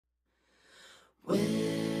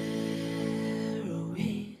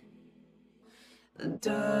The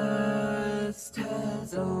dust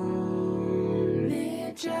has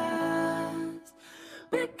only just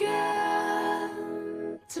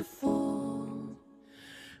begun to fall.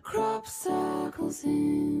 Crop circles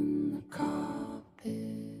in the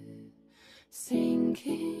carpet,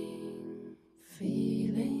 sinking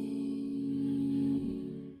feeling.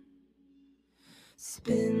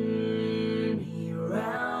 Spin me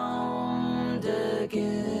round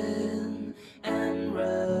again and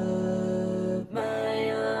rub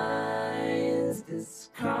my eyes. This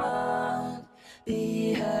can't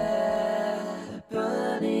be happening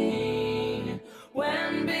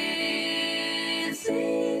when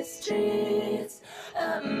busy streets,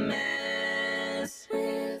 a mess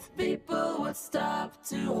with people, would stop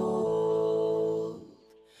to hold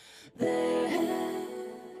their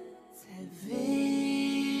heads heavy.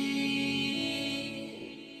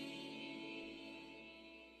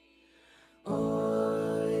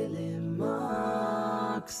 Oily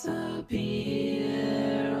marks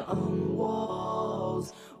appear on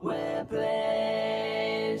walls where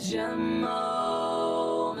pleasure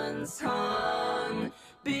moments hung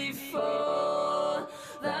before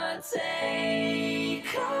the takeover,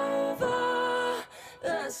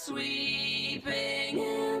 the sweeping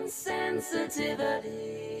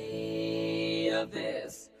insensitivity of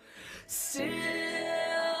this still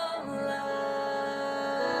life.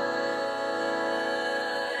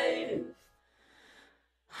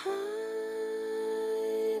 Hide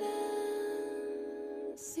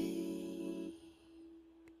and seek,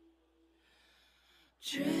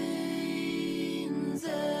 trains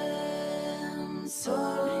and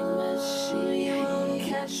soaring machines, you won't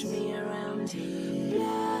catch me around here.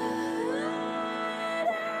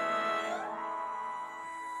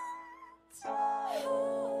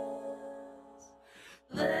 Blood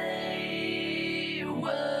and they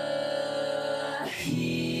were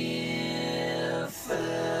here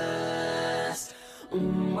first.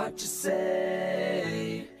 What you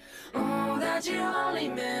say? Oh, that you only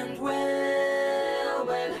meant well,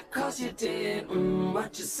 well, 'cause you did.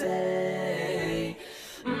 What you say?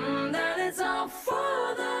 That it's all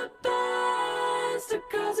for the best,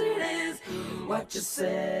 'cause it is. What you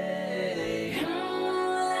say?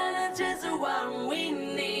 That it's just what we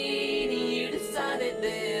need. You decided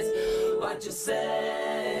this. What you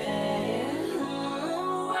say?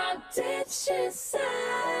 What did she say?